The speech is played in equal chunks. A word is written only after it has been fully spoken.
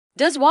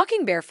Does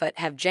walking barefoot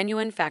have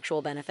genuine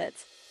factual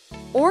benefits?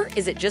 Or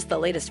is it just the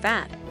latest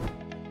fad?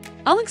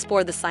 I'll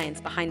explore the science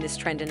behind this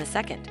trend in a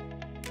second.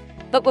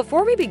 But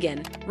before we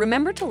begin,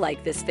 remember to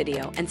like this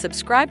video and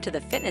subscribe to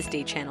the Fitness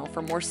D channel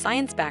for more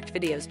science-backed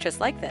videos just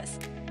like this.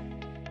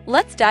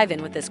 Let's dive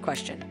in with this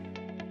question.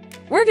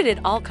 Where did it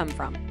all come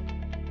from?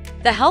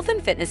 The health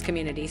and fitness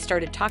community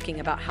started talking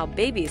about how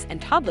babies and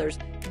toddlers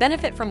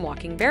benefit from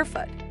walking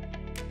barefoot.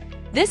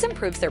 This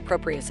improves their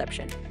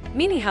proprioception,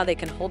 meaning how they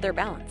can hold their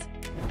balance.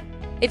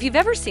 If you've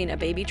ever seen a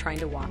baby trying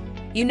to walk,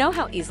 you know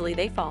how easily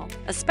they fall,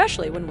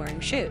 especially when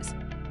wearing shoes.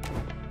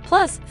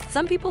 Plus,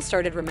 some people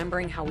started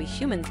remembering how we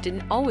humans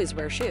didn't always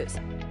wear shoes.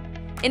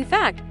 In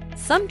fact,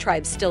 some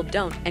tribes still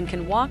don't and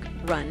can walk,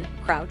 run,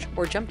 crouch,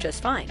 or jump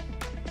just fine.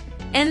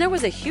 And there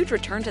was a huge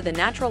return to the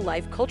natural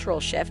life cultural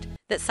shift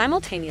that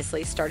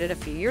simultaneously started a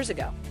few years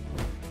ago.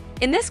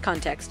 In this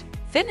context,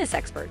 fitness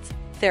experts,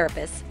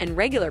 therapists, and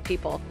regular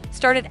people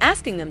started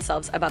asking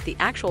themselves about the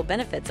actual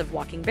benefits of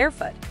walking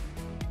barefoot.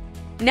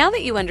 Now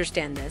that you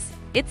understand this,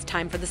 it's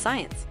time for the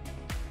science.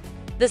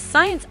 The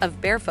science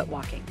of barefoot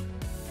walking.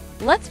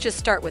 Let's just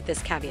start with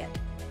this caveat.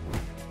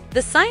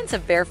 The science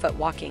of barefoot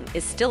walking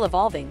is still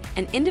evolving,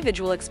 and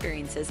individual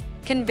experiences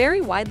can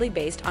vary widely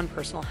based on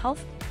personal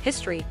health,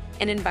 history,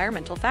 and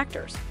environmental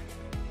factors.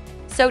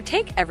 So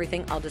take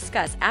everything I'll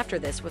discuss after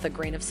this with a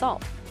grain of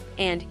salt,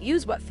 and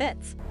use what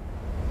fits.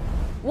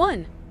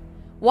 1.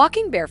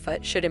 Walking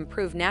barefoot should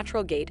improve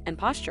natural gait and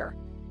posture.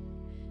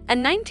 A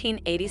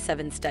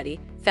 1987 study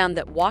found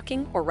that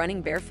walking or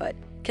running barefoot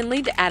can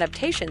lead to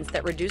adaptations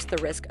that reduce the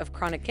risk of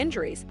chronic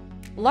injuries,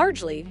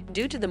 largely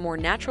due to the more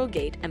natural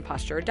gait and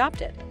posture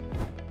adopted.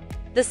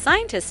 The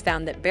scientists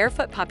found that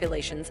barefoot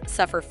populations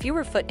suffer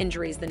fewer foot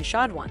injuries than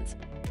shod ones.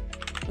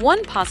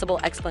 One possible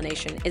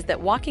explanation is that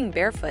walking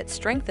barefoot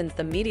strengthens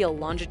the medial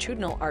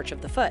longitudinal arch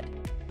of the foot.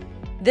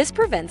 This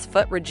prevents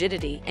foot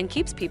rigidity and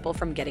keeps people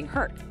from getting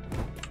hurt.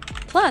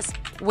 Plus,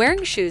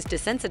 wearing shoes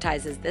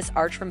desensitizes this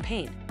arch from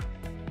pain.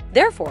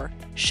 Therefore,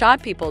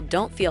 shod people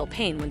don't feel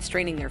pain when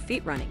straining their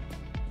feet running.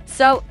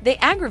 So, they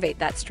aggravate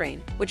that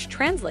strain, which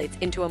translates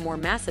into a more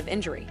massive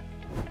injury.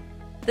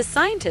 The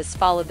scientists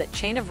followed that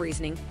chain of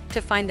reasoning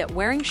to find that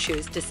wearing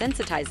shoes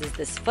desensitizes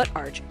this foot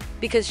arch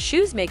because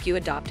shoes make you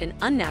adopt an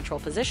unnatural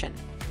position.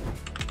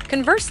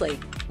 Conversely,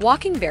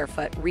 walking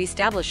barefoot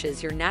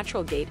reestablishes your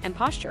natural gait and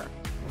posture.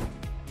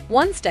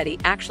 One study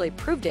actually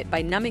proved it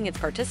by numbing its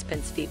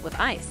participants' feet with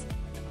ice.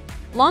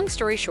 Long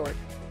story short,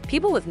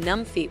 people with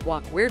numb feet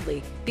walk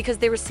weirdly because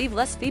they receive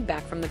less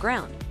feedback from the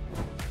ground.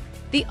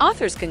 The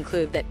authors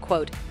conclude that,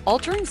 quote,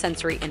 altering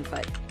sensory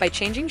input by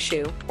changing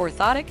shoe,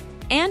 orthotic,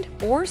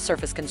 and/or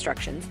surface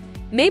constructions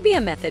may be a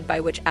method by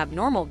which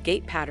abnormal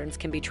gait patterns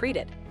can be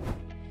treated.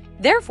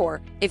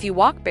 Therefore, if you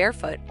walk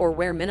barefoot or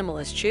wear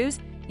minimalist shoes,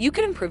 you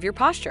can improve your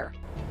posture.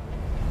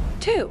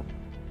 2.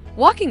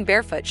 Walking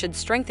barefoot should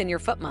strengthen your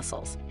foot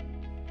muscles.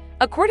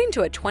 According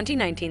to a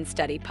 2019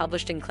 study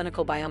published in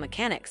Clinical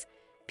Biomechanics,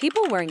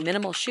 people wearing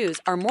minimal shoes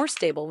are more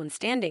stable when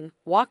standing,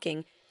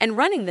 walking, and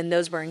running than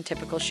those wearing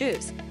typical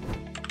shoes.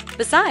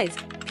 Besides,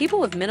 people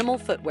with minimal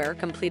footwear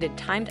completed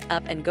timed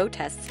up and go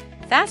tests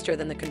faster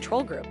than the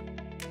control group.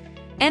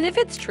 And if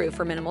it's true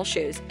for minimal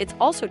shoes, it's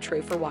also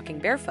true for walking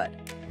barefoot.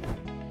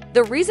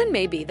 The reason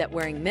may be that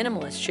wearing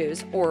minimalist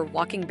shoes or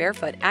walking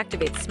barefoot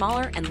activates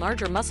smaller and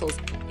larger muscles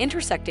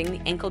intersecting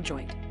the ankle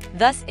joint,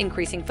 thus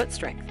increasing foot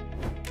strength.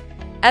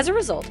 As a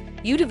result,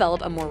 you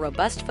develop a more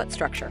robust foot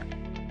structure.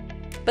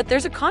 But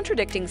there's a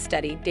contradicting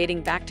study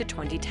dating back to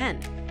 2010.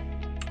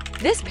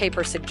 This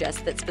paper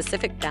suggests that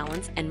specific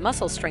balance and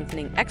muscle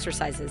strengthening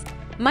exercises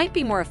might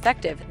be more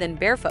effective than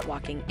barefoot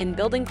walking in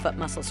building foot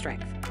muscle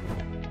strength.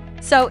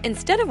 So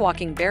instead of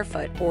walking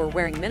barefoot or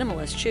wearing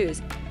minimalist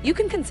shoes, you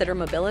can consider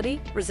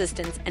mobility,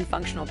 resistance, and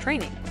functional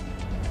training.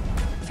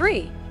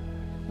 3.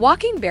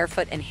 Walking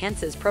barefoot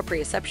enhances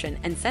proprioception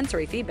and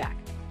sensory feedback.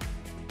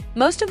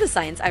 Most of the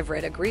science I've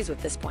read agrees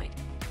with this point.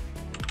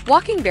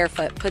 Walking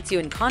barefoot puts you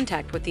in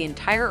contact with the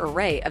entire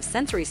array of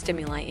sensory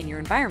stimuli in your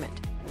environment.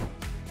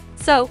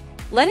 So,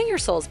 letting your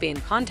soles be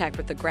in contact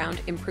with the ground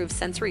improves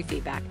sensory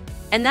feedback,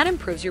 and that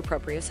improves your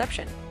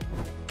proprioception.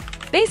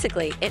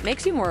 Basically, it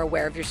makes you more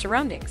aware of your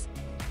surroundings,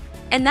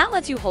 and that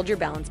lets you hold your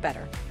balance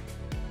better.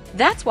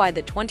 That's why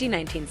the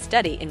 2019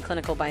 study in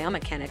Clinical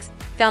Biomechanics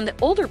found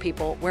that older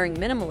people wearing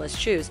minimalist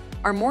shoes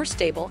are more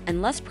stable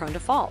and less prone to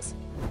falls.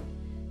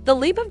 The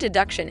leap of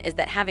deduction is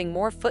that having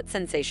more foot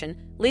sensation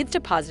leads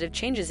to positive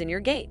changes in your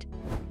gait.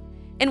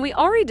 And we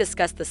already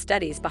discussed the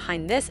studies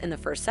behind this in the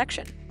first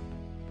section.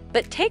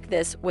 But take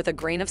this with a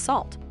grain of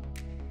salt.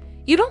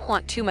 You don't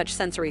want too much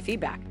sensory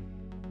feedback.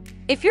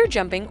 If you're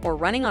jumping or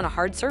running on a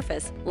hard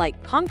surface,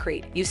 like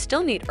concrete, you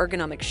still need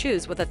ergonomic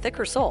shoes with a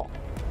thicker sole.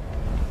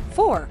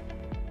 4.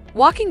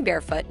 Walking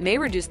barefoot may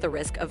reduce the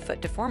risk of foot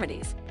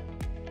deformities.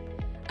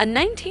 A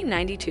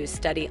 1992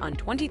 study on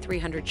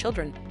 2,300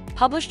 children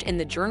published in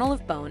the Journal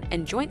of Bone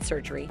and Joint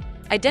Surgery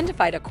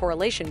identified a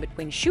correlation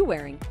between shoe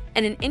wearing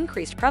and an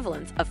increased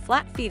prevalence of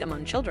flat feet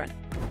among children.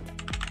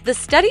 The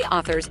study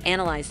authors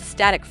analyzed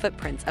static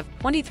footprints of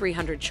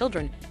 2,300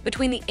 children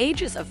between the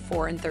ages of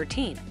 4 and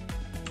 13.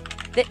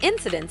 The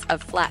incidence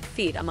of flat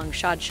feet among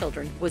shod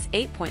children was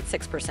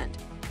 8.6%,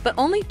 but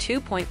only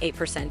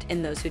 2.8%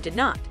 in those who did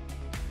not.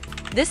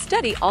 This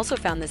study also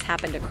found this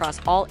happened across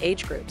all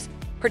age groups,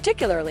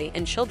 particularly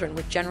in children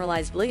with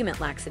generalized ligament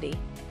laxity,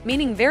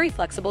 meaning very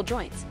flexible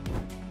joints.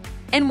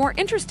 And more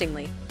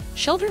interestingly,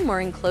 children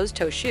wearing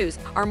closed-toe shoes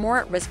are more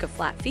at risk of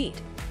flat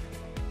feet.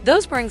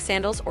 Those wearing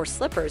sandals or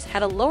slippers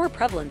had a lower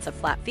prevalence of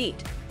flat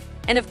feet.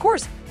 And of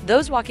course,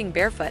 those walking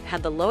barefoot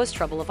had the lowest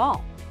trouble of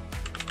all.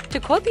 To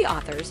quote the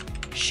authors,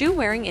 shoe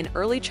wearing in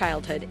early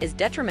childhood is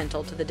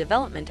detrimental to the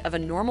development of a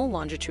normal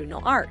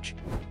longitudinal arch.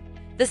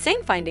 The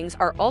same findings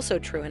are also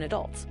true in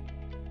adults.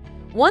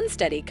 One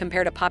study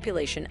compared a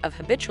population of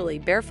habitually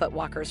barefoot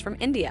walkers from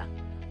India,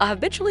 a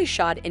habitually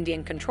shod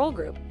Indian control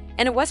group,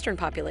 and a Western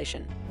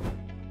population.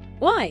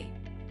 Why?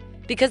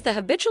 Because the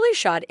habitually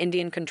shod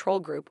Indian control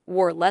group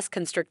wore less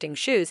constricting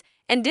shoes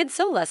and did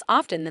so less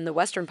often than the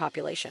Western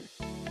population.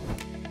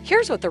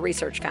 Here's what the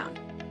research found.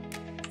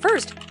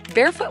 First,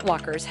 barefoot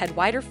walkers had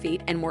wider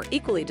feet and more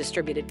equally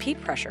distributed peak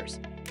pressures.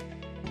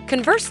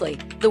 Conversely,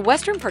 the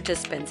Western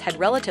participants had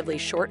relatively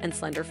short and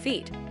slender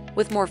feet,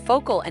 with more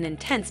focal and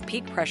intense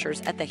peak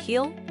pressures at the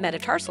heel,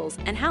 metatarsals,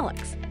 and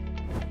hallux.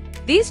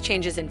 These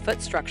changes in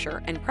foot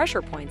structure and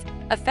pressure points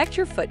affect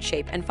your foot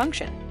shape and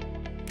function.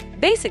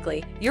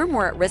 Basically, you're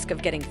more at risk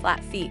of getting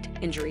flat feet,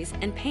 injuries,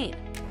 and pain.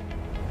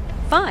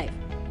 5.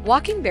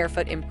 Walking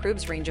barefoot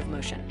improves range of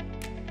motion.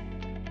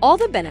 All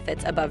the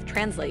benefits above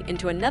translate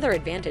into another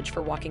advantage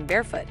for walking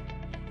barefoot.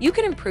 You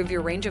can improve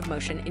your range of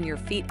motion in your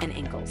feet and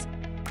ankles.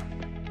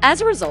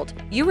 As a result,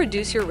 you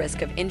reduce your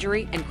risk of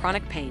injury and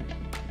chronic pain.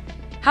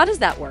 How does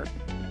that work?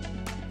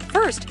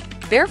 First,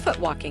 barefoot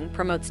walking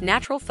promotes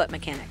natural foot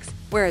mechanics,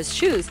 whereas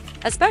shoes,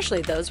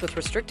 especially those with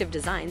restrictive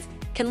designs,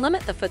 can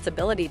limit the foot's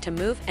ability to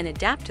move and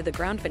adapt to the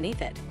ground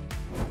beneath it.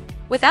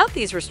 Without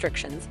these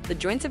restrictions, the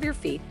joints of your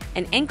feet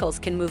and ankles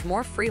can move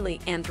more freely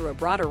and through a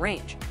broader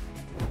range.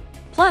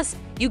 Plus,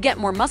 you get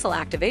more muscle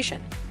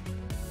activation.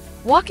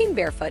 Walking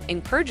barefoot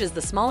encourages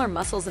the smaller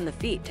muscles in the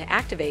feet to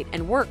activate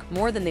and work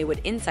more than they would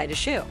inside a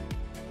shoe.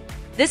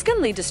 This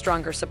can lead to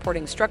stronger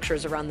supporting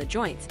structures around the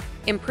joints,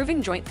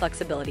 improving joint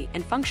flexibility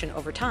and function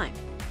over time.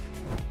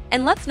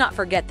 And let's not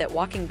forget that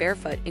walking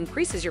barefoot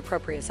increases your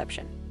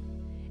proprioception.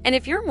 And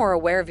if you're more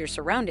aware of your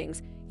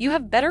surroundings, you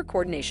have better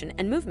coordination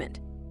and movement.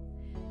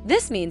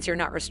 This means you're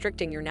not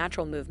restricting your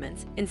natural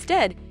movements.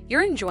 Instead,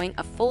 you're enjoying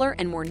a fuller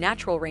and more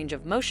natural range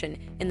of motion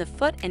in the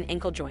foot and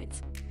ankle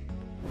joints.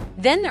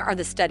 Then there are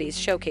the studies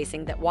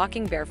showcasing that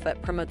walking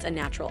barefoot promotes a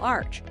natural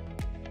arch.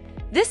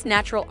 This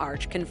natural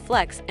arch can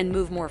flex and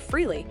move more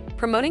freely,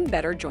 promoting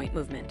better joint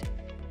movement.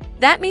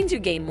 That means you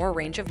gain more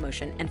range of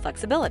motion and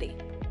flexibility.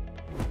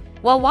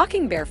 While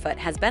walking barefoot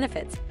has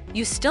benefits,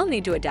 you still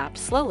need to adapt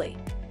slowly.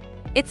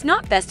 It's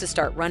not best to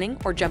start running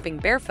or jumping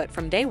barefoot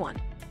from day one.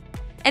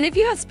 And if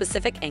you have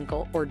specific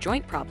ankle or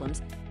joint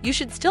problems, you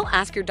should still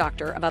ask your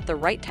doctor about the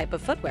right type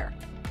of footwear.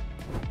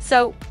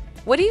 So,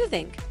 what do you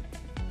think?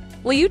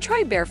 Will you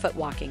try barefoot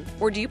walking,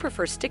 or do you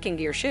prefer sticking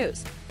to your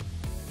shoes?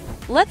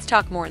 Let's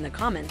talk more in the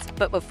comments,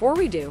 but before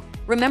we do,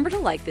 remember to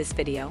like this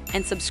video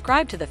and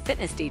subscribe to the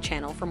Fitness D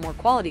channel for more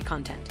quality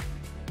content.